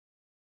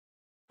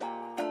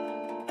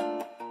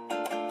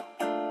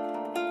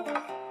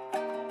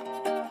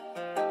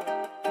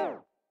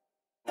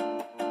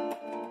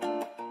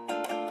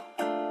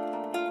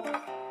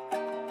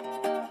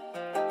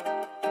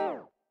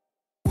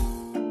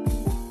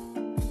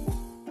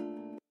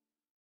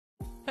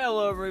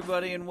Hello,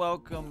 everybody, and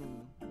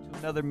welcome to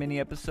another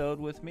mini episode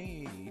with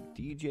me,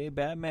 DJ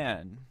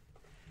Batman.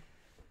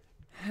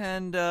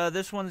 And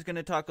this one's going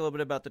to talk a little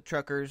bit about the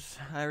truckers.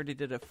 I already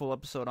did a full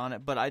episode on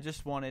it, but I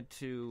just wanted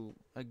to,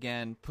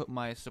 again, put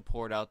my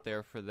support out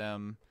there for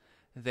them.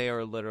 They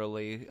are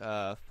literally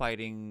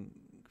fighting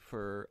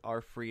for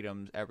our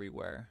freedoms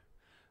everywhere.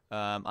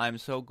 I'm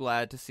so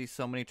glad to see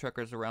so many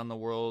truckers around the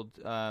world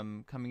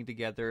coming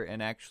together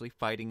and actually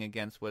fighting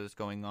against what is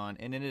going on.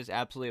 And it is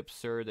absolutely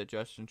absurd that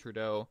Justin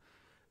Trudeau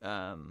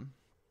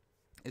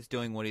is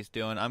doing what he's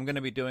doing. I'm going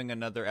to be doing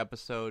another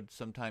episode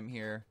sometime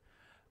here,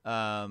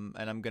 and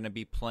I'm going to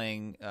be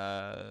playing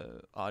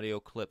audio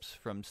clips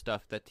from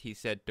stuff that he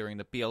said during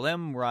the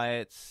BLM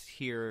riots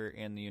here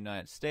in the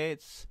United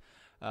States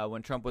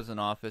when Trump was in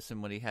office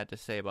and what he had to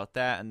say about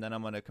that. And then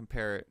I'm going to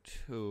compare it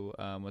to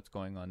what's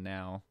going on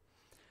now.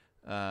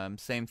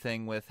 Same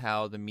thing with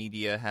how the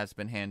media has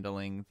been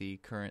handling the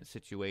current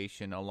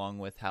situation, along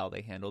with how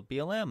they handled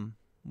BLM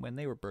when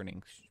they were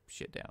burning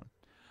shit down.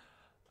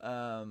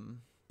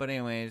 But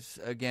anyways,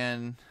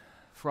 again,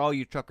 for all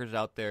you truckers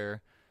out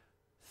there,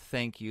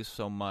 thank you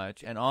so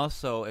much. And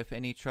also, if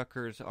any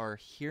truckers are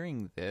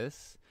hearing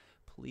this,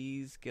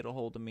 please get a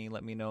hold of me.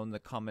 Let me know in the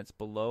comments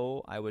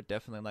below. I would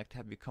definitely like to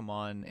have you come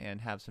on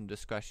and have some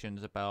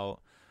discussions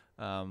about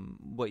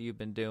what you've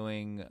been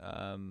doing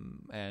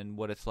and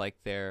what it's like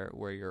there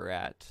where you're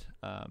at,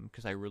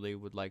 because I really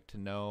would like to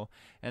know,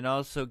 and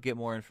also get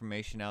more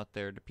information out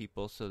there to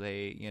people so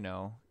they,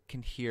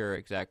 can hear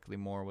exactly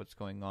more what's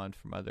going on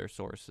from other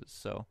sources.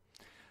 So,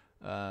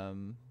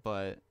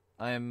 but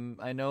I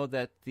know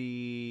that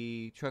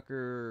the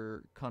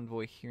trucker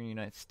convoy here in the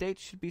United States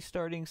should be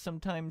starting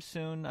sometime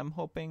soon, I'm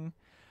hoping.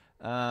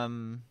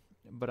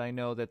 But I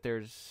know that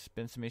there's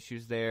been some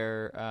issues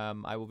there.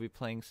 I will be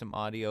playing some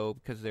audio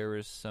because there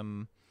was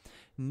some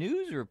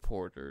news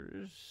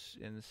reporters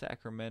in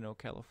Sacramento,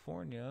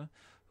 California,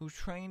 who's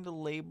trying to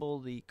label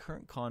the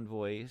current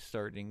convoy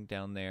starting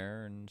down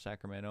there in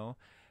Sacramento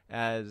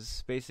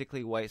as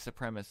basically white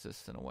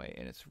supremacists in a way.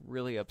 And it's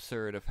really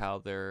absurd of how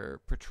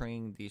they're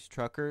portraying these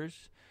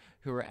truckers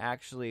who are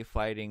actually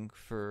fighting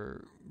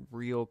for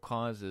real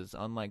causes,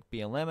 unlike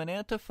BLM and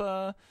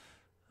Antifa,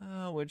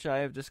 which I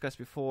have discussed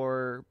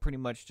before, pretty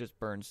much just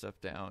burn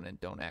stuff down and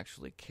don't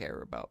actually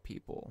care about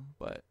people.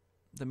 But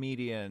the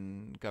media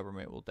and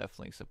government will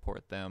definitely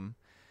support them,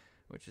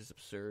 which is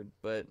absurd.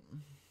 But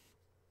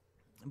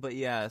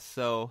yeah,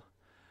 so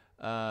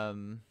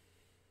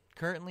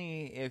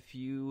currently, if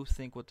you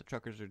think what the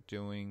truckers are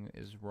doing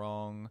is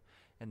wrong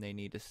and they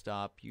need to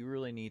stop, you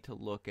really need to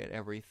look at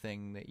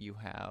everything that you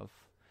have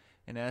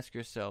and ask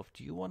yourself,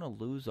 do you want to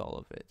lose all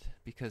of it?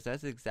 Because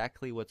that's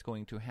exactly what's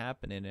going to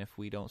happen if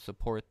we don't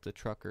support the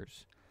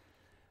truckers.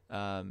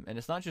 And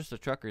it's not just the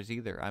truckers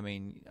either. I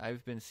mean,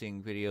 I've been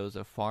seeing videos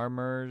of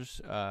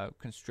farmers,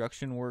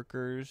 construction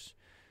workers,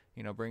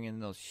 bringing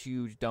those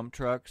huge dump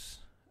trucks,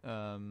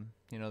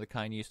 the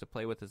kind you used to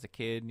play with as a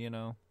kid,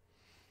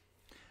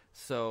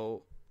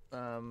 So,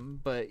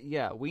 but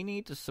yeah, we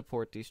need to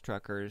support these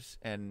truckers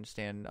and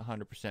stand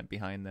 100%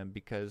 behind them,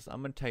 because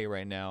I'm going to tell you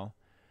right now,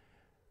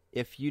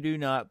 if you do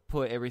not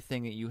put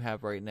everything that you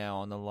have right now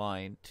on the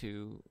line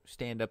to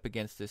stand up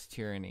against this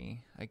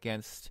tyranny,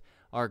 against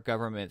our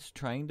governments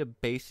trying to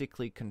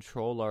basically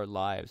control our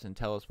lives and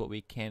tell us what we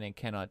can and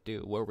cannot do,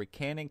 where we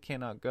can and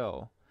cannot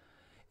go,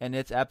 and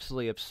it's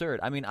absolutely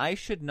absurd. I mean, I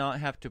should not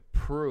have to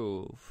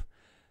prove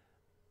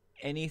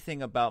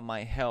anything about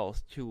my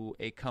health to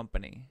a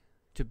company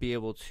to be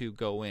able to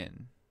go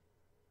in.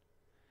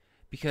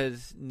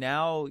 Because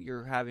now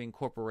you're having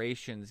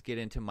corporations get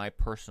into my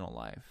personal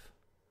life.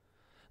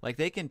 Like,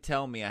 they can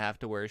tell me I have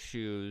to wear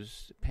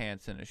shoes,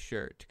 pants, and a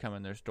shirt to come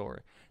in their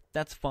store.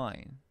 That's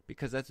fine,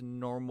 because that's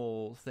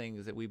normal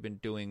things that we've been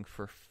doing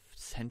for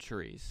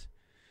centuries.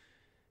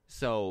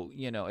 So,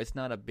 it's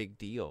not a big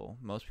deal.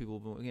 Most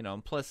people,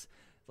 and plus,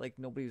 like,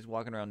 nobody's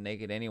walking around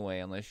naked anyway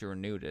unless you're a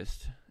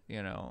nudist,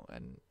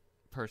 and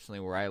personally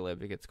where I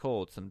live, it gets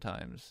cold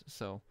sometimes.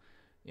 So,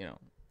 I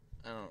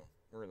don't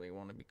really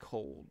want to be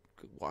cold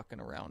walking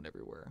around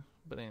everywhere.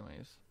 But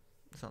anyways,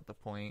 that's not the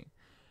point.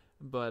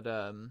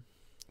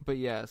 But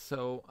yeah,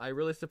 so I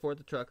really support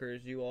the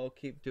truckers. You all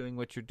keep doing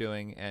what you're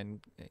doing and,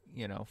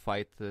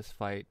 fight this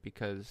fight,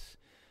 because,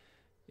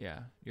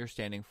 yeah, you're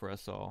standing for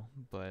us all.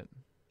 But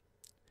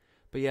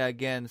yeah,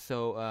 again,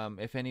 so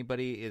if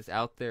anybody is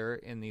out there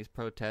in these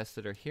protests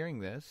that are hearing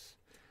this,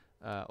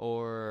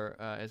 or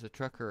as a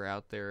trucker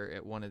out there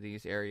at one of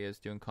these areas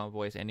doing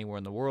convoys anywhere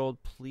in the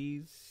world,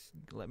 please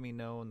let me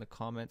know in the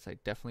comments. I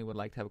definitely would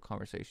like to have a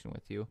conversation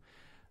with you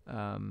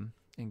and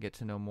get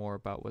to know more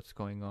about what's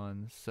going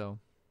on. So...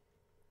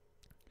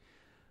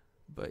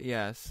 But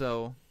yeah,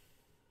 so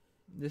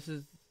this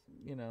is,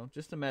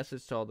 just a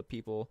message to all the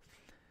people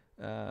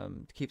to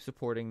keep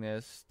supporting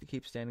this, to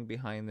keep standing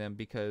behind them,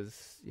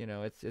 because,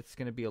 it's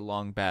going to be a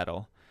long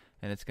battle,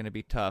 and it's going to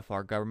be tough.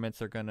 Our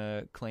governments are going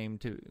to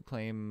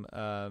claim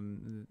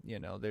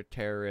they're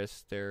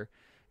terrorists, they're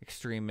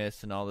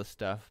extremists and all this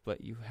stuff,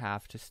 but you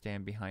have to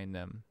stand behind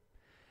them.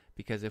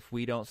 Because if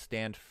we don't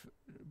stand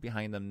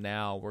behind them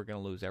now, we're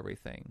going to lose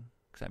everything.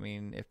 Because, I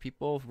mean, if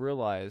people have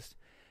realized,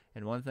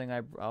 and one thing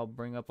I'll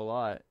bring up a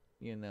lot,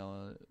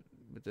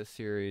 with this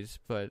series,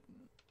 but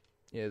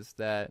is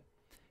that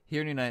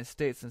here in the United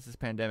States, since this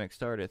pandemic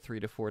started, 3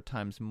 to 4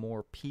 times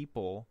more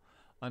people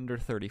under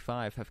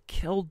 35 have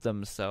killed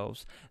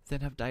themselves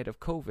than have died of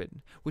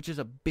COVID, which is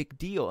a big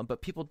deal.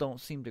 But people don't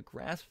seem to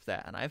grasp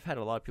that. And I've had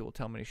a lot of people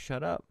tell me to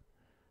shut up.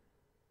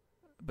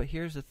 But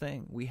here's the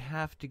thing. We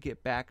have to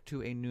get back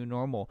to a new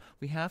normal.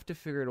 We have to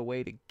figure out a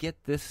way to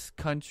get this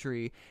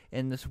country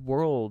and this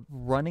world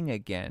running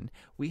again.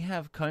 We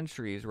have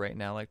countries right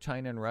now like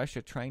China and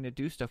Russia trying to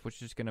do stuff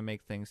which is going to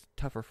make things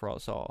tougher for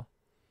us all.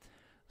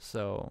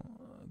 So,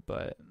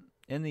 but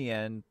in the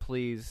end,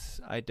 please,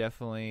 I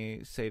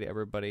definitely say to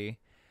everybody,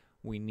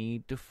 we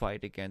need to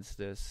fight against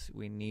this.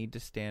 We need to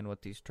stand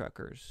with these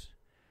truckers.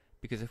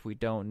 Because if we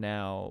don't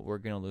now, we're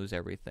going to lose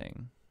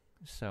everything.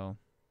 So,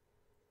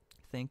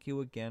 thank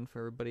you again for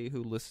everybody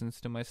who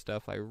listens to my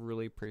stuff. I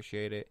really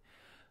appreciate it.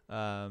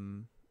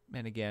 And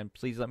again,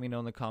 please let me know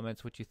in the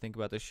comments what you think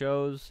about the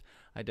shows.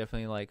 I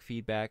definitely like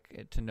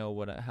feedback to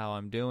know how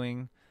I'm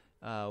doing,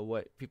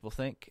 what people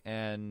think,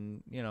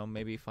 and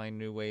maybe find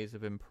new ways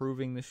of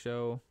improving the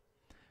show.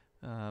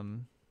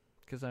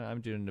 Because I'm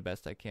doing the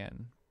best I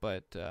can.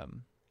 But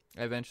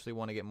I eventually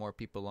want to get more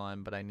people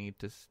on, but I need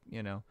to,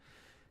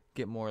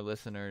 get more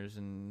listeners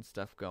and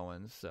stuff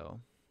going. So.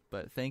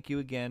 But thank you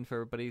again for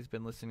everybody who's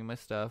been listening to my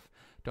stuff.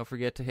 Don't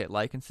forget to hit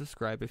like and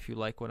subscribe if you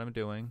like what I'm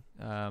doing.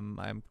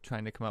 I'm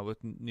trying to come out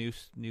with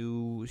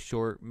new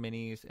short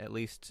minis, at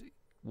least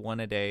one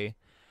a day.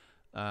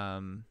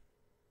 And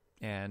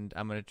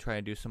I'm going to try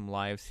and do some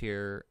lives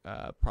here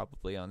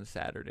probably on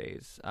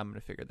Saturdays. I'm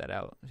going to figure that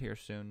out here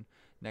soon,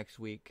 next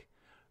week.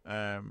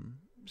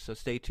 So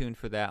stay tuned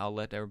for that. I'll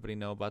let everybody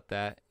know about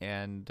that.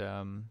 And,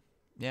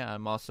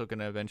 I'm also going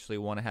to eventually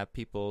want to have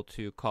people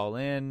to call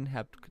in,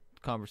 have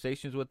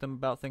conversations with them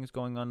about things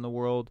going on in the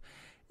world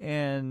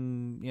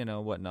and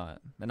whatnot.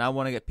 And I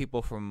want to get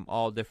people from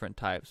all different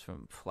types,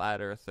 from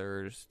flat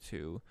earthers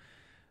to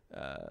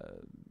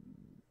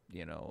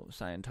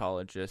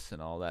Scientologists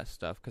and all that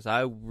stuff, because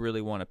I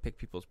really want to pick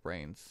people's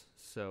brains.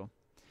 So,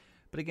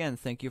 but again,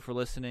 thank you for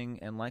listening.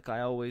 And like I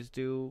always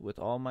do with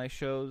all my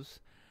shows,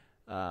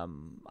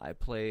 I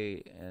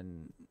play a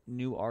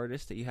new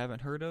artist that you haven't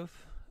heard of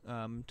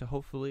to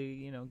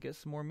hopefully get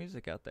some more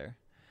music out there.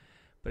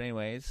 But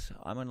anyways,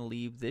 I'm going to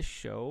leave this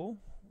show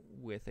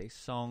with a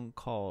song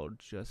called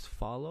Just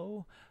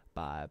Follow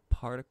by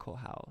Particle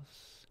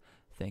House.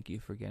 Thank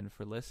you again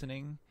for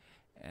listening,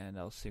 and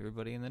I'll see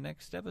everybody in the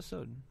next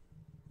episode.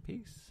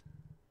 Peace.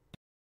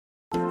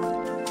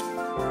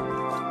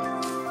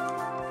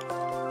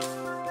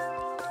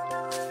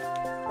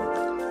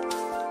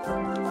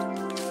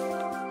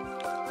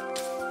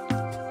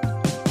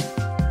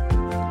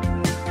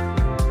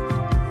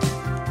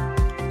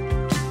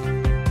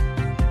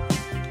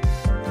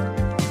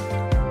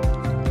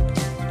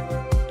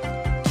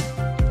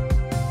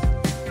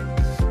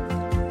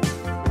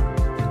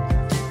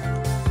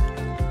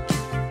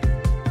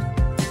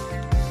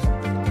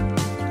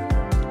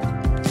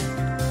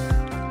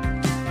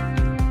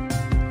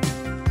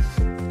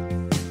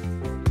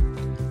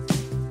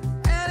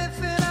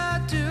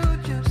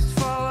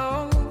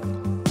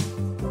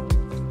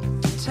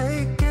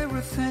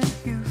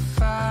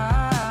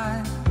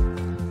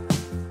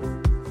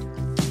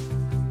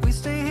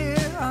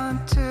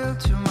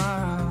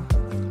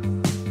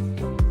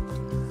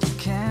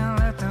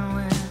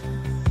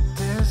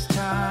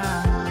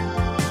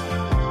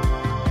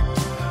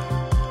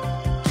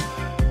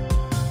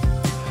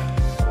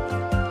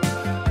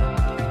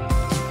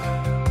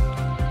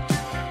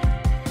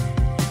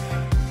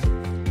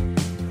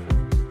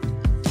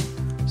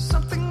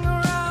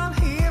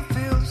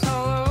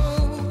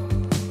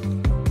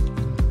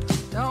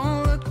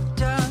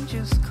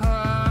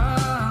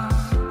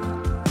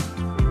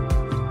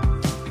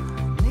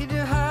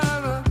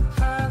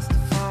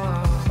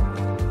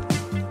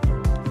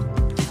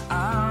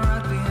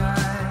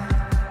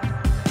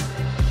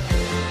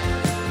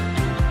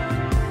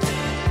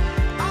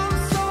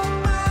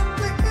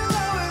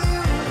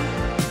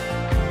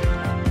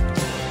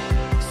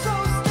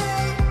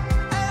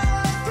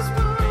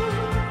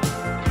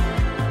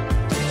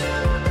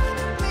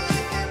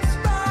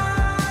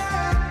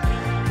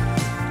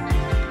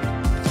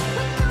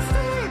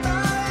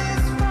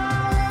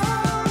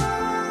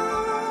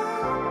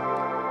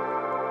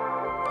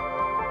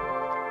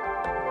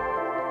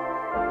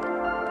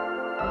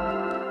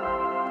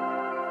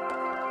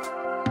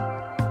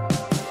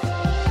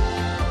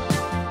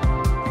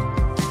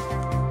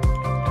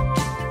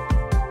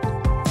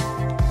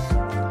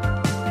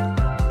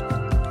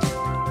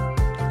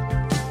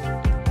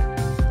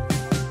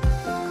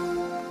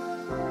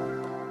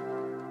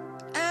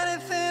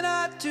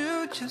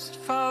 just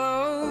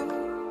follow.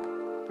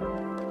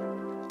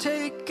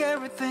 Take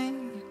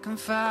everything you can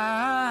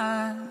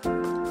find.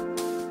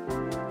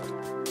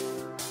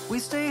 We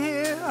stay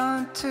here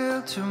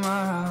until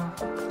tomorrow.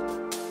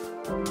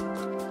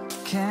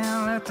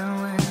 Can't let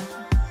them win.